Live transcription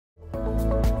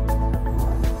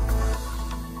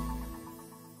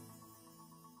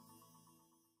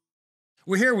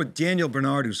We're here with Daniel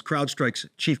Bernard, who's CrowdStrike's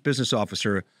Chief Business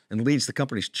Officer and leads the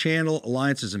company's channel,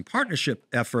 alliances, and partnership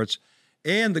efforts,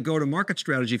 and the go-to-market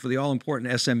strategy for the all-important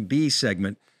SMB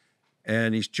segment.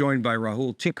 And he's joined by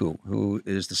Rahul Tikoo, who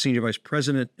is the Senior Vice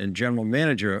President and General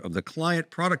Manager of the Client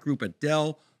Product Group at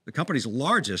Dell, the company's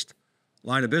largest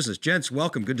line of business. Gents,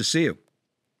 welcome. Good to see you.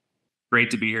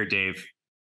 Great to be here, Dave.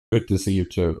 Good to see you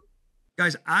too.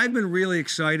 Guys, I've been really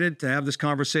excited to have this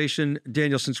conversation.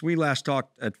 Daniel, since we last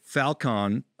talked at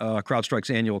Falcon, CrowdStrike's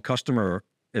annual customer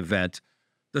event,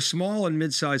 the small and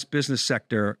mid-sized business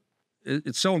sector,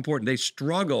 it's so important. They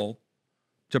struggle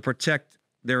to protect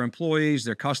their employees,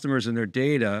 their customers, and their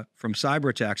data from cyber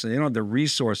attacks, and they don't have the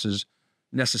resources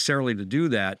necessarily to do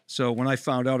that. So when I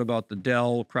found out about the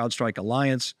Dell CrowdStrike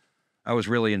Alliance, I was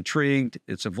really intrigued.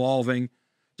 It's evolving.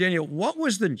 Daniel, what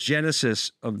was the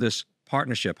genesis of this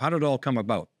partnership? How did it all come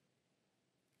about?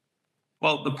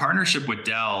 Well, the partnership with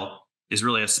Dell is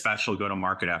really a special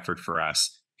go-to-market effort for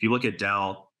us. If you look at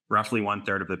Dell, roughly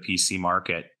 1/3 of the PC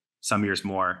market, some years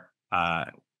more,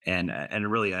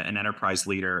 and really an enterprise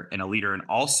leader and a leader in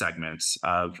all segments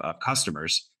of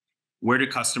customers. Where do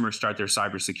customers start their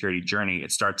cybersecurity journey?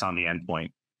 It starts on the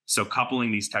endpoint. So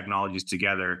coupling these technologies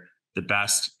together, the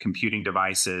best computing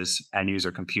devices, end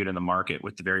user compute in the market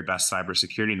with the very best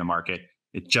cybersecurity in the market,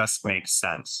 it just makes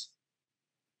sense.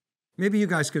 Maybe you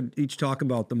guys could each talk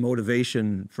about the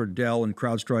motivation for Dell and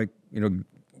CrowdStrike,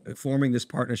 forming this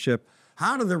partnership.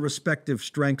 How do the respective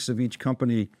strengths of each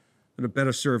company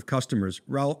better serve customers?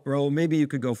 Rahul, maybe you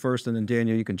could go first, and then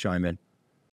Daniel, you can chime in.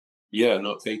 Yeah,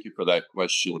 no, thank you for that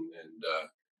question.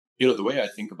 And, the way I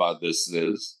think about this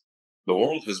is the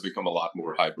world has become a lot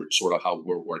more hybrid, sort of how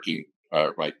we're working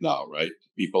right now, right?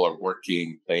 People are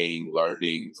working, playing,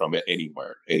 learning from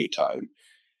anywhere, anytime.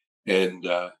 And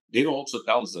data also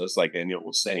tells us, like Daniel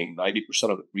was saying,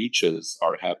 90% of the breaches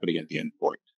are happening at the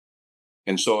endpoint.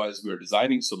 And so as we're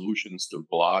designing solutions to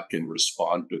block and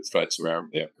respond to threats wherever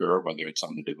they occur, whether it's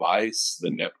on the device, the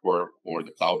network, or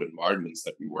the cloud environments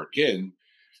that we work in,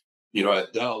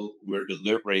 at Dell, we're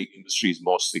delivering industry's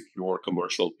most secure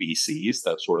commercial PCs.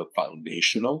 That's sort of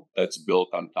foundational. That's built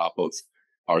on top of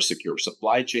our secure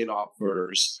supply chain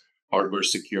offers, hardware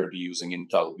security using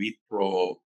Intel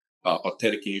vPro,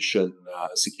 authentication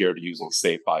security using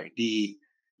Safe ID,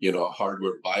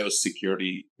 hardware BIOS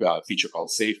security feature called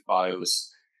Safe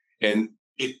BIOS. And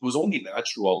it was only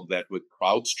natural that with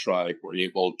CrowdStrike, we're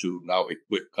able to now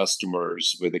equip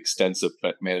customers with extensive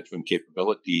threat management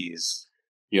capabilities,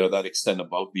 that extend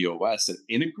above the OS and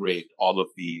integrate all of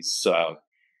these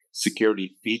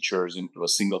security features into a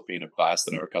single pane of glass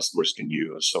that our customers can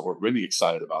use. So we're really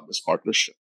excited about this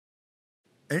partnership.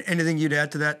 Anything you'd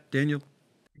add to that, Daniel?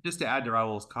 Just to add to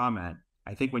Rahul's comment,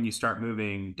 I think when you start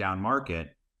moving down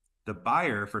market, the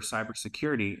buyer for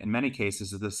cybersecurity in many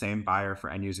cases is the same buyer for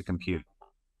end user compute.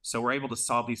 So we're able to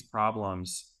solve these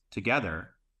problems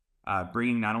together,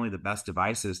 bringing not only the best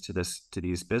devices to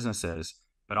these businesses,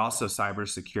 but also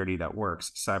cybersecurity that works,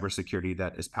 cybersecurity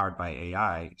that is powered by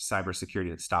AI, cybersecurity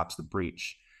that stops the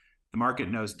breach. The market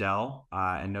knows Dell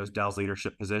and knows Dell's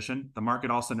leadership position. The market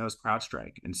also knows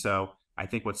CrowdStrike. And so I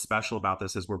think what's special about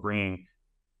this is we're bringing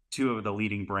two of the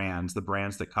leading brands, the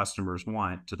brands that customers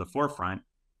want, to the forefront,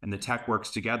 and the tech works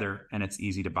together and it's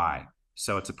easy to buy.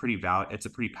 So it's a pretty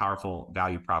powerful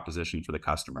value proposition for the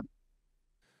customer.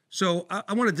 So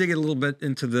I want to dig a little bit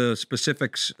into the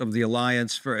specifics of the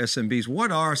alliance for SMBs. What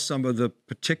are some of the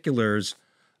particulars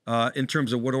in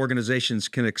terms of what organizations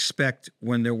can expect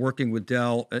when they're working with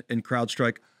Dell and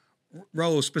CrowdStrike?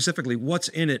 Rahul, specifically, what's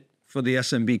in it for the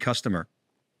SMB customer?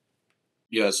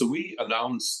 Yeah, so we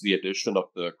announced the addition of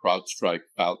the CrowdStrike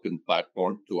Falcon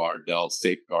platform to our Dell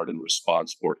Safeguard and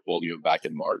Response portfolio back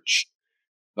in March.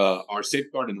 Our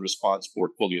Safeguard and Response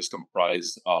portfolio is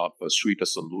comprised of a suite of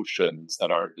solutions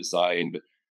that are designed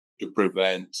to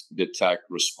prevent, detect,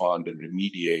 respond, and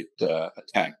remediate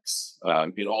attacks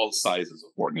in all sizes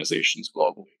of organizations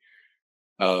globally.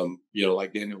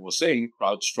 Like Daniel was saying,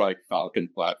 CrowdStrike Falcon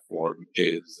platform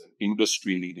is an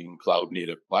industry-leading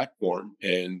cloud-native platform,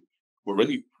 and we're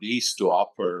really pleased to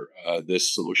offer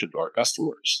this solution to our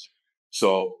customers.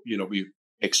 So, we've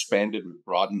expanded, we've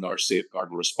broadened our Safeguard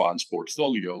and Response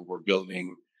portfolio. We're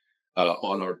building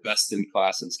on our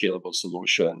best-in-class and scalable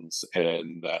solutions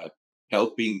and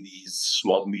helping these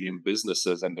small, medium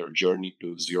businesses and their journey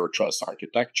to zero trust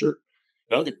architecture.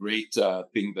 Another great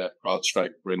thing that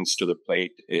CrowdStrike brings to the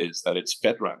plate is that it's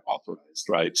FedRAMP authorized,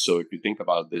 right? So if you think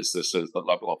about this is the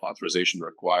level of authorization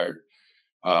required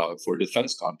for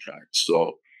defense contracts.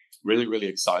 So really, really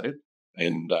excited.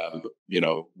 And,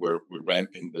 we're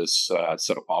ramping this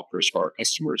set of offers for our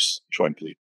customers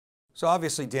jointly. So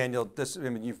obviously, Daniel,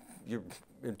 you've you're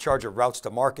in charge of routes to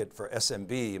market for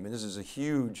SMB. I mean, this is a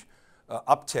huge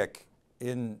uptick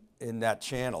in that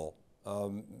channel.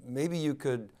 Maybe you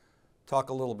could talk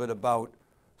a little bit about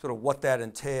sort of what that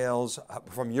entails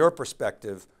from your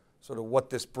perspective, sort of what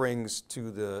this brings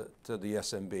to the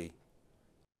SMB.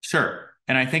 Sure.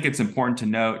 And I think it's important to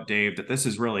note, Dave, that this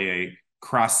is really a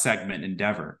cross-segment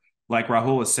endeavor. Like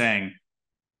Rahul was saying,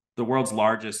 the world's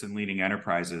largest and leading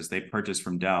enterprises, they purchase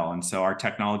from Dell. And so our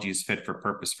technology is fit for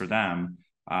purpose for them.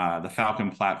 The Falcon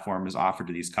platform is offered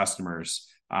to these customers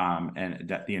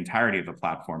and the entirety of the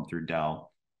platform through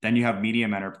Dell. Then you have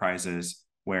medium enterprises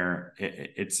where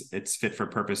it's fit for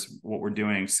purpose. What we're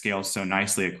doing scales so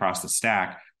nicely across the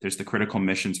stack. There's the critical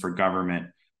missions for government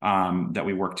that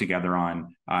we work together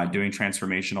on, doing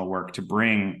transformational work to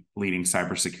bring leading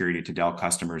cybersecurity to Dell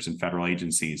customers and federal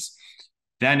agencies.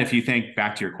 Then if you think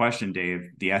back to your question,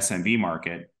 Dave, the SMB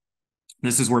market,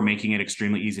 this is where making it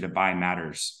extremely easy to buy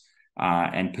matters,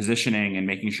 and positioning and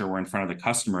making sure we're in front of the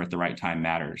customer at the right time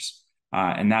matters.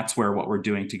 And that's where what we're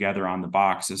doing together on the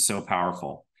box is so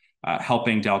powerful,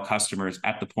 helping Dell customers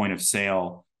at the point of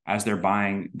sale as they're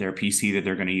buying their PC that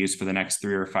they're going to use for the next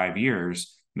 3 or 5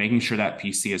 years, making sure that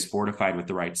PC is fortified with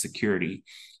the right security.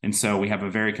 And so we have a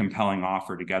very compelling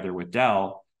offer together with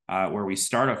Dell, where we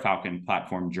start a Falcon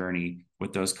platform journey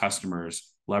with those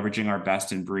customers, leveraging our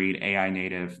best in breed AI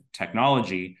native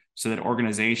technology so that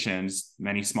organizations,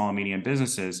 many small and medium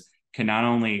businesses, can not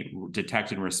only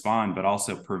detect and respond, but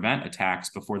also prevent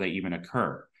attacks before they even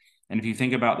occur. And if you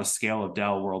think about the scale of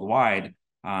Dell worldwide,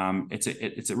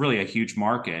 it's really a huge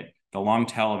market, the long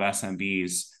tail of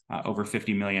SMBs, over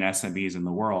 50 million SMBs in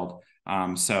the world.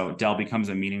 So Dell becomes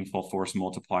a meaningful force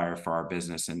multiplier for our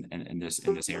business in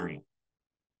this area.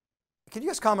 Can you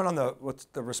guys comment on what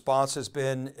the response has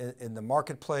been in the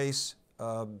marketplace?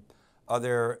 Are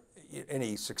there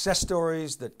any success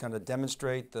stories that kind of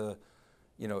demonstrate the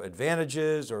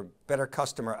advantages or better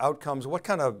customer outcomes? What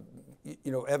kind of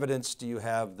evidence do you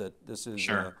have that this is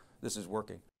this is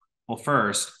working? Well,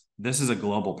 first, this is a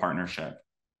global partnership,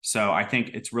 so I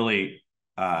think it's really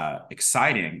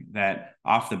exciting that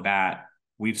off the bat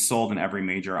we've sold in every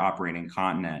major operating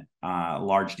continent,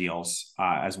 large deals,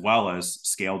 as well as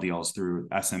scale deals through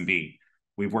SMB.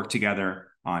 We've worked together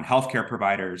on healthcare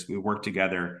providers. We've worked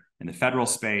together in the federal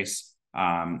space.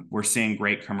 We're seeing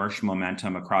great commercial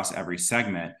momentum across every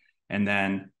segment. And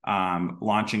then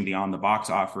launching the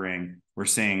on-the-box offering, we're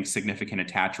seeing significant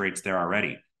attach rates there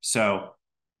already. So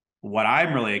what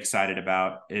I'm really excited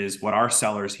about is what our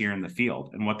sellers hear in the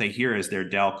field. And what they hear is their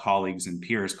Dell colleagues and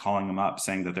peers calling them up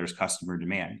saying that there's customer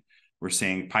demand. We're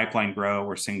seeing pipeline grow.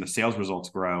 We're seeing the sales results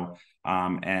grow,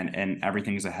 and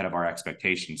everything's ahead of our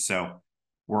expectations. So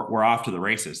we're off to the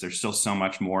races. There's still so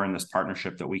much more in this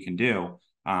partnership that we can do,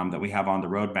 that we have on the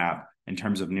roadmap in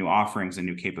terms of new offerings and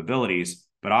new capabilities.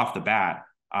 But off the bat,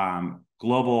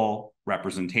 global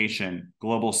representation,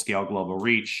 global scale, global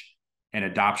reach, and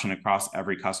adoption across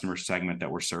every customer segment that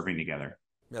we're serving together.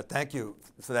 Yeah, thank you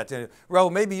for that, Daniel.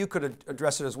 Rahul, maybe you could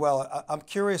address it as well. I'm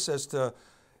curious as to,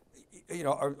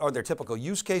 are there typical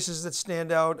use cases that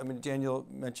stand out? I mean, Daniel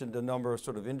mentioned a number of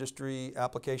sort of industry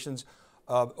applications.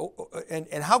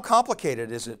 And how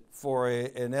complicated is it for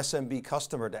an SMB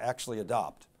customer to actually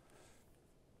adopt?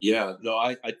 Yeah, no,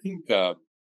 I think,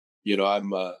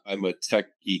 I'm a tech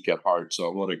geek at heart, so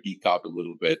I want to geek out a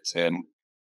little bit and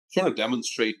sort of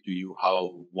demonstrate to you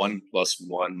how 1 +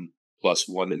 1 +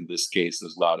 1 in this case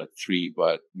is not a 3,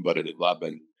 but an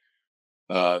 11.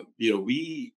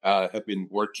 We have been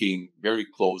working very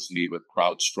closely with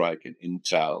CrowdStrike and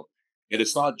Intel, and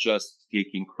it's not just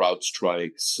taking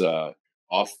CrowdStrike's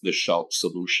off-the-shelf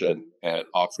solution and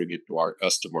offering it to our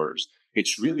customers.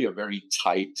 It's really a very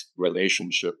tight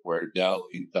relationship where Dell,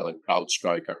 Intel, and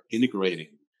CrowdStrike are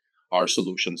integrating our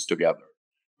solutions together.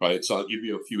 Right. So I'll give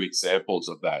you a few examples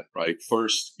of that. Right.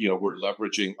 First, we're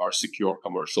leveraging our secure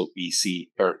commercial PC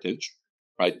heritage.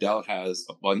 Right. Dell has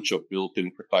a bunch of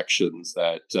built-in protections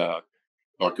that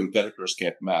our competitors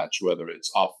can't match, whether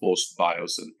it's off-host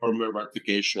BIOS and firmware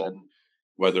verification,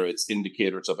 whether it's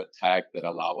indicators of attack that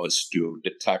allow us to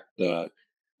detect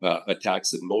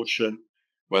attacks in motion,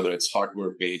 whether it's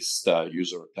hardware-based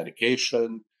user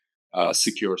authentication,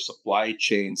 secure supply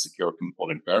chain, secure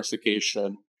component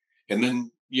verification. And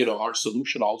then, our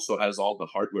solution also has all the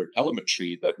hardware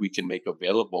telemetry that we can make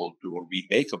available to, or we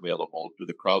make available to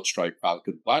the CrowdStrike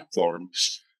Falcon platform,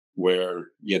 where,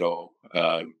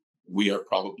 we are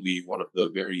probably one of the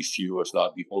very few, if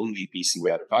not the only PC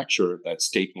manufacturer that's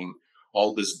taking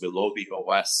all this below the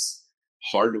OS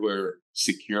hardware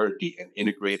security and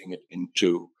integrating it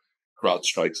into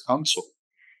CrowdStrike's console.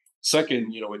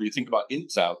 Second, when you think about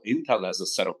Intel has a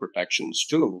set of protections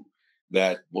too,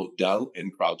 that both Dell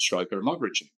and CrowdStrike are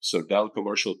leveraging. So Dell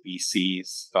commercial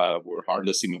PCs were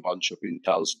harnessing a bunch of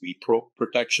Intel's vPro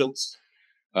protections.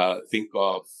 Think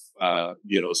of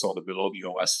some of the below the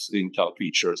OS Intel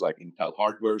features like Intel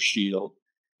Hardware Shield,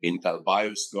 Intel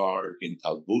BIOS Guard,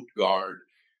 Intel Boot Guard.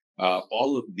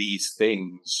 All of these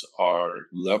things are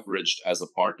leveraged as a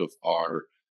part of our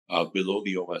below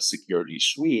the OS security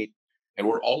suite. And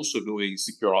we're also doing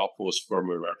secure off-host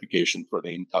firmware verification for the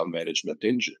Intel management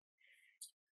engine.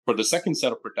 For the second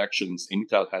set of protections,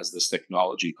 Intel has this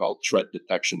technology called threat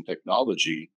detection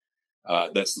technology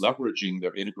that's leveraging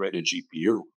their integrated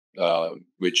GPU,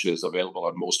 which is available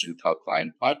on most Intel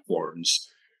client platforms,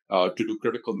 to do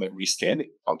critical memory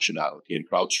scanning functionality. And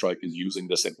CrowdStrike is using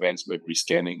this advanced memory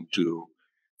scanning to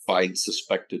find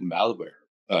suspected malware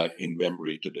in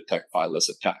memory to detect fileless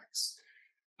attacks.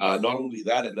 Not only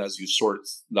that, and as you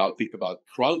now think about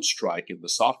CrowdStrike in the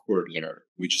software layer,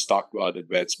 we just talked about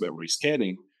advanced memory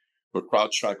scanning, but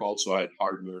CrowdStrike also had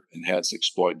hardware enhanced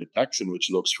exploit detection,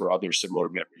 which looks for other similar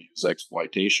memory use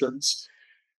exploitations.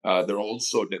 There are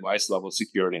also device level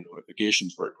security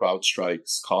notifications where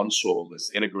CrowdStrike's console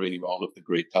is integrating all of the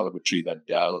great telemetry that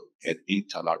Dell and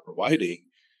Intel are providing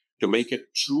to make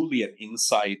it truly an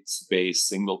insights-based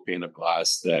single pane of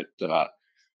glass that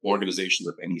organizations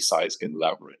of any size can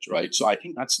leverage, right? So I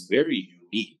think that's very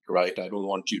unique, right? I don't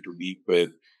want you to leave with,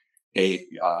 hey,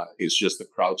 it's just the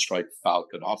CrowdStrike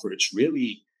Falcon offer. It's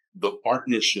really the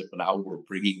partnership and how we're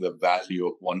bringing the value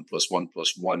of 1 + 1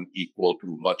 + 1 equal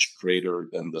to much greater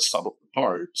than the sum of the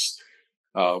parts,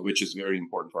 which is very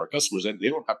important for our customers. And they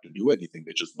don't have to do anything.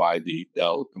 They just buy the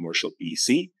Dell commercial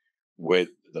PC with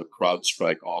the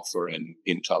CrowdStrike offer and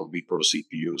Intel vPro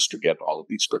CPUs to get all of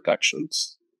these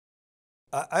protections.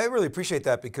 I really appreciate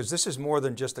that, because this is more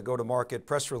than just a go-to-market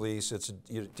press release. It's a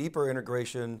deeper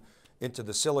integration into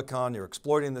the silicon. You're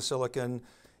exploiting the silicon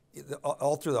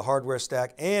all through the hardware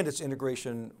stack, and its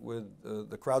integration with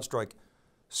the CrowdStrike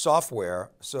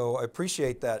software. So I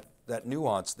appreciate that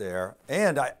nuance there.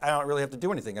 And I don't really have to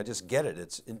do anything. I just get it.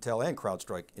 It's Intel and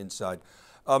CrowdStrike inside.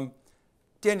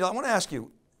 Daniel, I want to ask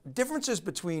you, differences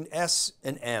between S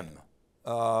and M,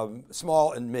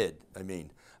 small and mid, I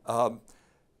mean.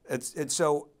 And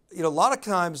so, a lot of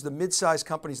times the mid-sized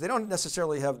companies, they don't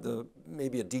necessarily have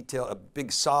maybe a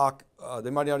big SOC. They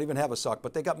might not even have a SOC,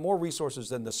 but they got more resources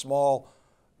than the small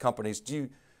companies.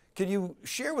 Can you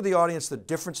share with the audience the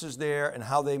differences there and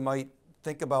how they might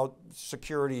think about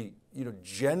security,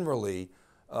 generally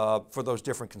for those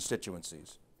different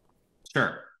constituencies?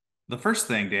 Sure. The first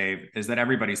thing, Dave, is that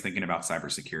everybody's thinking about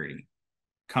cybersecurity.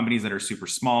 Companies that are super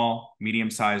small,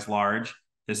 medium-sized, large,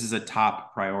 this is a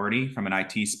top priority from an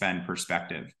IT spend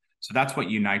perspective. So that's what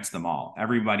unites them all.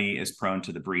 Everybody is prone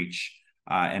to the breach,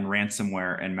 and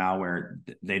ransomware and malware,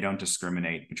 they don't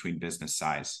discriminate between business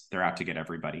size. They're out to get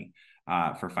everybody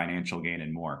for financial gain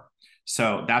and more.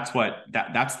 So that's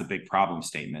the big problem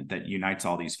statement that unites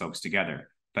all these folks together.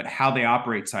 But how they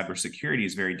operate cybersecurity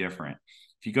is very different.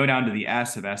 If you go down to the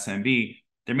S of SMB,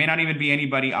 there may not even be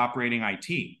anybody operating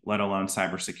IT, let alone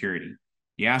cybersecurity.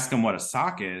 You ask them what a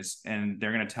SOC is, and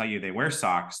they're going to tell you they wear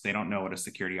SOCs. They don't know what a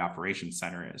security operations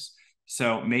center is.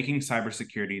 So making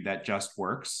cybersecurity that just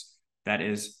works, that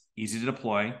is easy to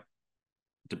deploy,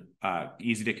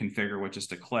 easy to configure with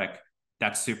just a click,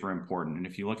 that's super important. And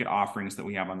if you look at offerings that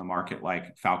we have on the market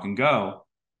like Falcon Go,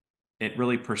 it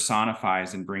really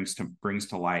personifies and brings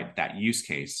to light that use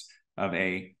case of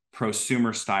a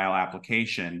prosumer style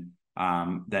application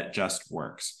that just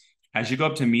works. As you go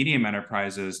up to medium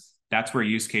enterprises, that's where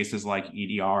use cases like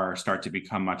EDR start to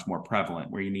become much more prevalent,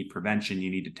 where you need prevention, you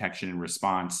need detection and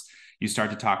response. You start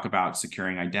to talk about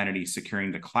securing identity,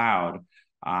 securing the cloud,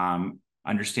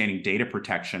 understanding data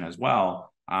protection as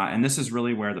well. And this is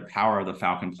really where the power of the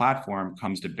Falcon platform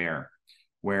comes to bear,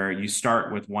 where you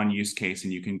start with one use case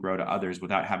and you can grow to others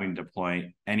without having to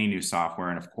deploy any new software.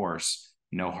 And of course,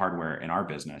 no hardware in our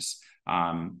business.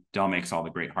 Dell makes all the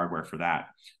great hardware for that.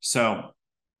 So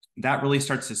that really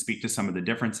starts to speak to some of the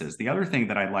differences. The other thing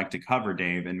that I'd like to cover,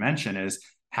 Dave, and mention is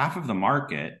half of the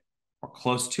market, or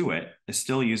close to it, is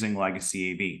still using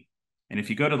legacy AV. And if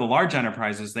you go to the large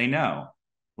enterprises, they know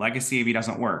legacy AV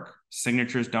doesn't work.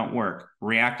 Signatures don't work.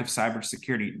 Reactive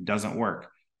cybersecurity doesn't work.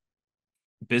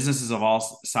 Businesses of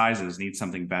all sizes need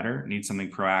something better, need something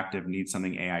proactive, need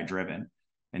something AI-driven.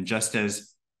 And just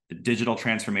as the digital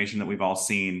transformation that we've all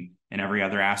seen in every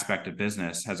other aspect of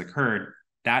business has occurred,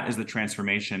 that is the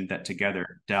transformation that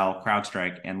together, Dell,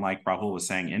 CrowdStrike, and like Rahul was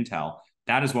saying, Intel,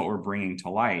 that is what we're bringing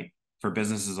to light for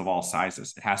businesses of all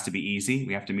sizes. It has to be easy.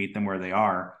 We have to meet them where they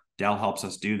are. Dell helps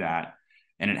us do that.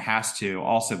 And it has to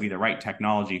also be the right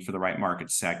technology for the right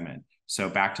market segment. So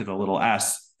back to the little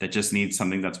S that just needs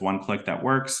something that's one click that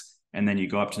works. And then you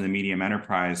go up to the medium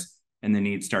enterprise and the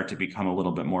needs start to become a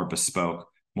little bit more bespoke,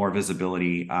 more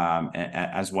visibility,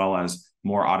 as well as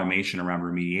more automation around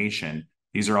remediation.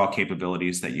 These are all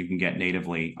capabilities that you can get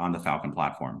natively on the Falcon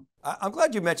platform. I'm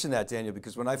glad you mentioned that, Daniel,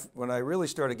 because when I really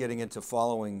started getting into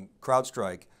following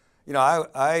CrowdStrike,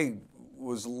 I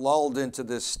was lulled into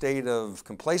this state of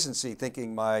complacency,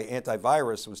 thinking my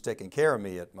antivirus was taking care of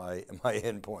me at my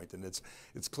endpoint, and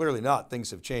it's clearly not. Things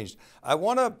have changed. I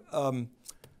want to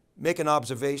make an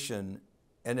observation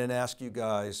and then ask you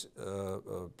guys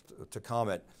to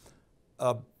comment.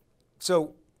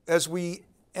 So as we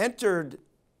entered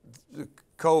the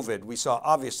COVID, we saw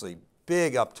obviously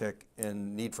big uptick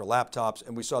in need for laptops,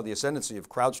 and we saw the ascendancy of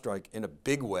CrowdStrike in a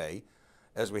big way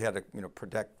as we had to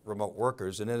protect remote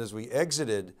workers. And then as we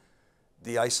exited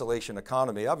the isolation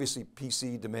economy, obviously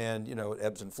PC demand, it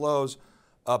ebbs and flows,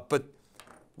 but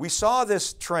we saw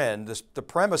this trend, the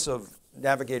premise of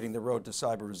navigating the road to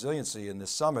cyber resiliency in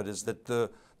this summit is that the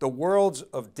worlds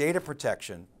of data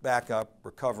protection, backup,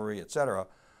 recovery, et cetera,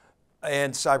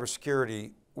 and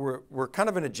cybersecurity were kind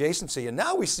of an adjacency. And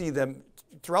now we see them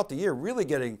throughout the year really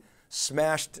getting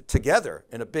smashed together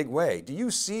in a big way. Do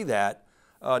you see that?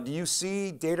 Do you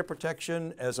see data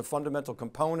protection as a fundamental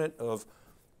component of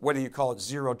whether you call it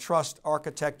zero trust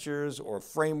architectures or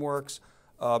frameworks?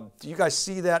 Do you guys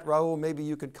see that, Rahul? Maybe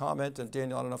you could comment, and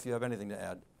Daniel, I don't know if you have anything to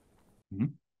add. Mm-hmm.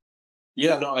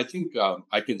 Yeah, no, I think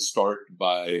I can start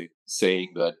by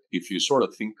saying that if you sort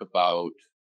of think about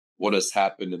what has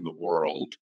happened in the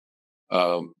world,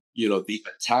 the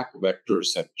attack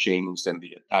vectors have changed and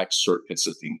the attack surface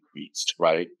has increased,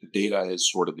 right? The data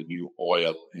is sort of the new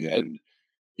oil, and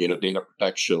data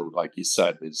protection, like you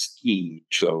said, is key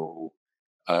to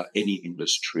any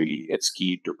industry. It's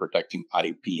key to protecting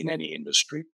IP in any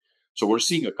industry. So we're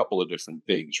seeing a couple of different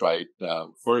things, right?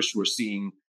 First, we're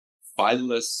seeing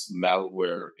fileless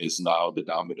malware is now the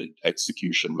dominant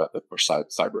execution method for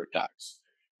cyber attacks,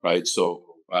 right? So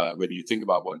when you think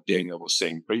about what Daniel was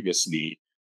saying previously,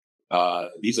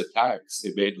 these attacks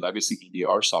evade legacy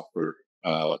EDR software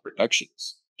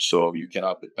protections. So you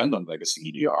cannot depend on legacy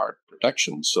EDR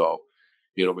protection. So,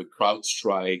 with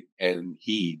CrowdStrike and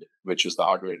HEED, which is the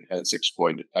hardware enhanced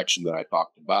exploit detection that I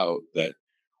talked about, that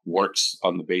works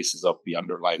on the basis of the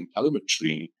underlying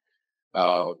telemetry,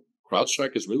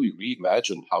 CrowdStrike has really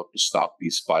reimagined how to stop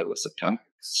these fileless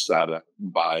attacks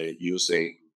by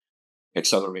using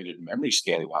accelerated memory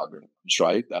scanning algorithms,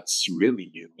 right? That's really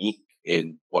unique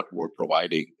in what we're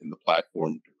providing in the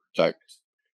platform to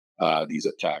protect these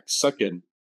attacks. Second,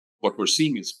 what we're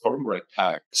seeing is firmware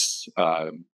attacks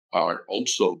are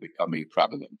also becoming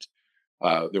prevalent.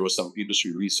 There was some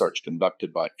industry research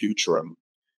conducted by Futurum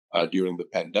during the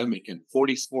pandemic, and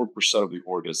 44% of the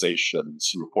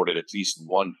organizations reported at least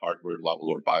one hardware level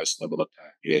or BIOS level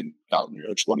attack in calendar year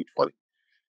 2020.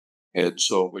 And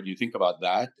so when you think about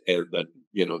that, and then,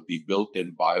 the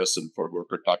built-in BIOS and firmware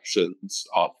protections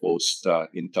of host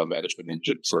Intel Management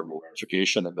Engine firmware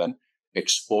verification, and then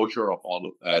exposure of all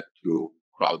of that to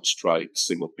CrowdStrike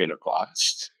single pane of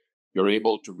glass, you're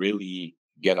able to really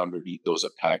get underneath those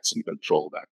attacks and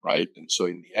control that, right? And so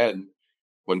in the end,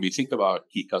 when we think about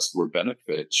key customer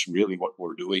benefits, really what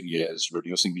we're doing is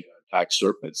reducing the attack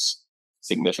surface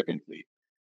significantly,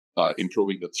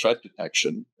 improving the threat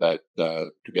detection that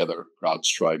together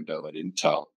CrowdStrike, Dell, and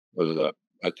Intel, the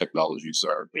technologies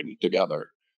are bringing together,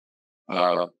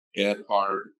 and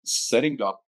are setting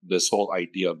up this whole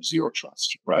idea of zero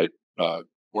trust, right?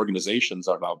 Organizations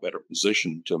are now better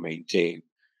positioned to maintain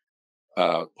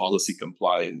policy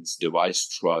compliance, device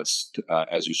trust,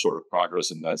 as you sort of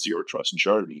progress in that zero trust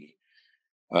journey,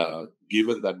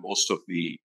 given that most of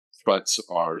the threats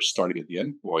are starting at the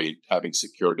endpoint, having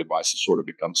secure devices sort of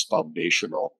becomes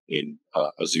foundational in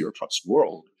a zero trust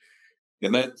world.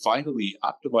 And then finally,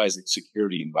 optimizing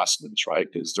security investments, right?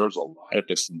 Because there's a lot of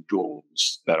different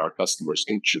tools that our customers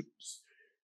can choose,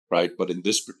 right? But in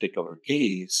this particular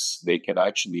case, they can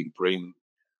actually bring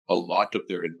a lot of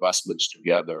their investments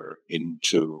together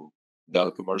into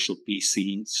Dell commercial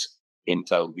PCs,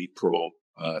 Intel vPro,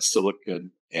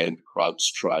 Silicon, and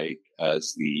CrowdStrike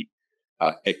as the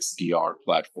XDR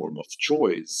platform of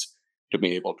choice to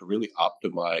be able to really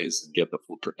optimize and get the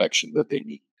full protection that they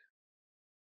need.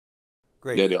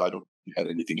 Great. Daniel, I don't have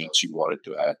anything else you wanted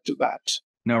to add to that.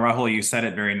 No, Rahul, you said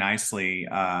it very nicely.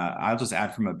 I'll just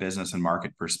add from a business and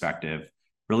market perspective,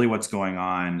 really what's going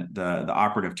on, the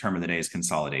operative term of the day is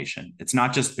consolidation. It's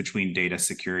not just between data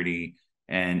security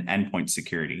and endpoint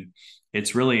security.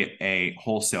 It's really a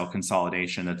wholesale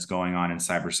consolidation that's going on in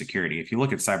cybersecurity. If you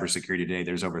look at cybersecurity today,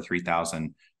 there's over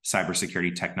 3,000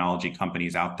 cybersecurity technology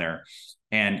companies out there.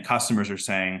 And customers are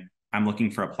saying, I'm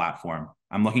looking for a platform.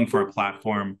 I'm looking for a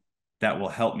platform that will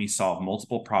help me solve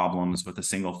multiple problems with a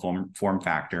single form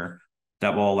factor,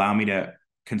 that will allow me to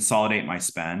consolidate my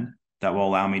spend, that will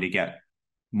allow me to get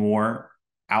more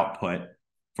output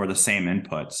for the same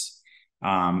inputs,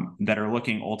 that are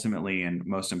looking ultimately and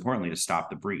most importantly to stop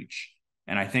the breach.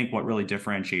 And I think what really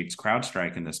differentiates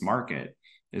CrowdStrike in this market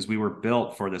is we were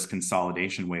built for this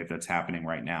consolidation wave that's happening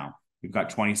right now. We've got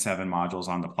 27 modules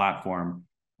on the platform.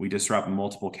 We disrupt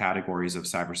multiple categories of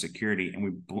cybersecurity,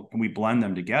 and we blend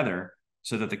them together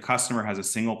so that the customer has a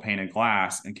single pane of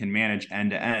glass and can manage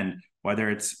end to end, whether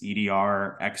it's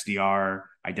EDR, XDR,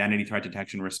 identity threat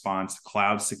detection response,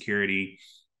 cloud security,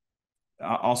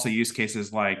 also use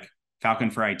cases like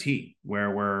Falcon for IT, where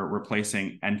we're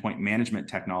replacing endpoint management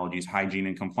technologies, hygiene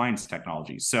and compliance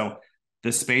technologies. So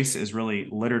this space is really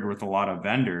littered with a lot of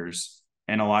vendors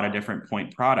and a lot of different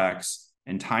point products,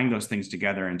 and tying those things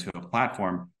together into a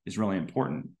platform is really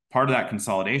important. Part of that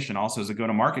consolidation also is a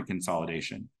go-to-market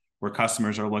consolidation, where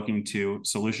customers are looking to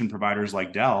solution providers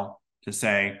like Dell to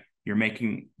say, you're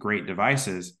making great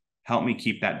devices, help me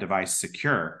keep that device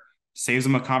secure. Saves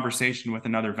them a conversation with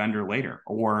another vendor later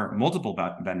or multiple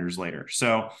vendors later.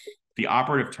 So the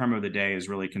operative term of the day is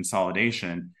really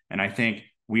consolidation. And I think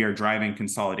we are driving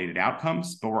consolidated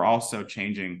outcomes, but we're also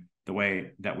changing the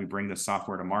way that we bring the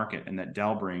software to market, and that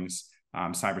Dell brings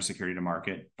cybersecurity to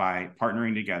market by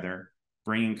partnering together,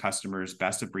 bringing customers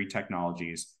best of breed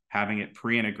technologies, having it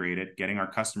pre-integrated, getting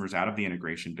our customers out of the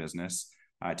integration business,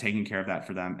 taking care of that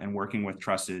for them, and working with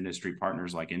trusted industry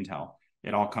partners like Intel.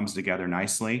 It all comes together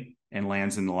nicely and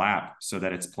lands in the lap so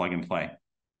that it's plug and play.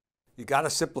 You got to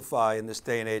simplify in this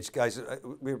day and age. Guys,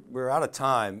 we're out of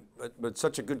time, but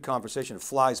such a good conversation, it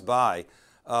flies by.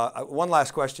 One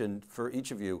last question for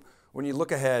each of you. When you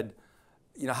look ahead,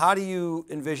 how do you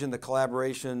envision the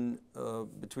collaboration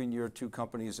between your two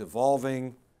companies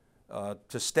evolving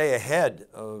to stay ahead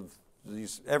of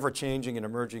these ever-changing and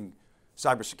emerging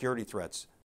cybersecurity threats?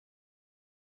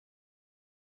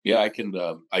 Yeah, I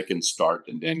can start,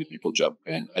 and then people jump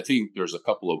in. I think there's a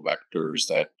couple of vectors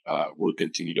that we'll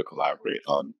continue to collaborate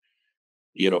on.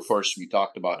 First, we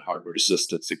talked about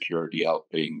hardware-assisted security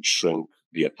helping shrink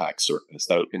the attack surface.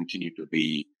 That will continue to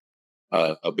be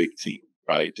a big theme,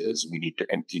 right? As we need to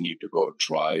continue to go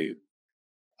drive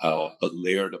a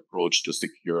layered approach to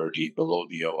security below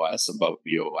the OS, above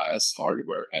the OS,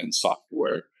 hardware and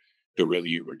software, to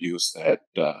really reduce that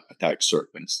attack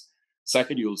surface.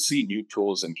 Second, you'll see new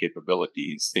tools and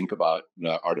capabilities. Think about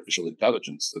artificial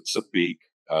intelligence. That's a big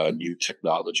new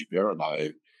technology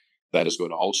paradigm that is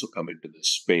going to also come into this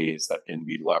space that can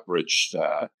be leveraged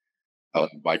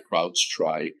by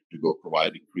CrowdStrike to go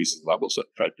provide increasing levels of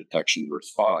threat detection and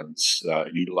response,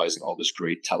 utilizing all this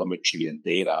great telemetry and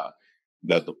data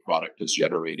that the product is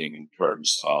generating in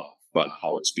terms of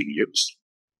how it's being used.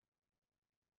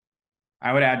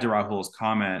 I would add to Rahul's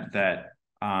comment that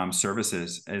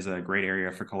services is a great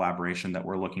area for collaboration that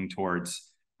we're looking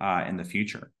towards in the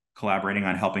future. Collaborating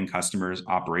on helping customers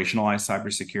operationalize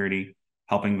cybersecurity,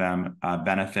 helping them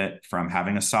benefit from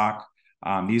having a SOC.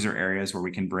 These are areas where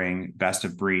we can bring best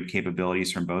of breed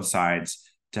capabilities from both sides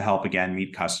to help, again,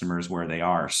 meet customers where they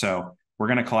are. So we're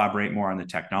going to collaborate more on the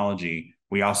technology.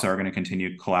 We also are going to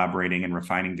continue collaborating and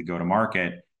refining the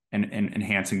go-to-market and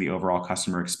enhancing the overall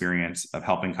customer experience of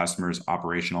helping customers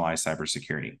operationalize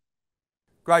cybersecurity.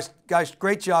 Guys,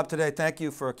 great job today. Thank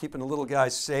you for keeping the little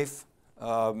guys safe.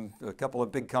 A couple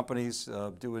of big companies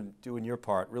doing your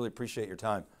part. Really appreciate your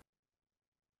time.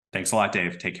 Thanks a lot,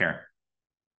 Dave. Take care.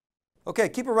 Okay,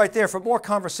 keep it right there. For more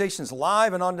conversations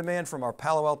live and on demand from our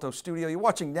Palo Alto studio, you're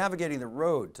watching Navigating the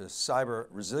Road to Cyber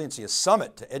Resiliency, a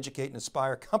summit to educate and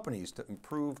inspire companies to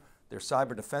improve their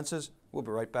cyber defenses. We'll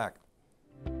be right back.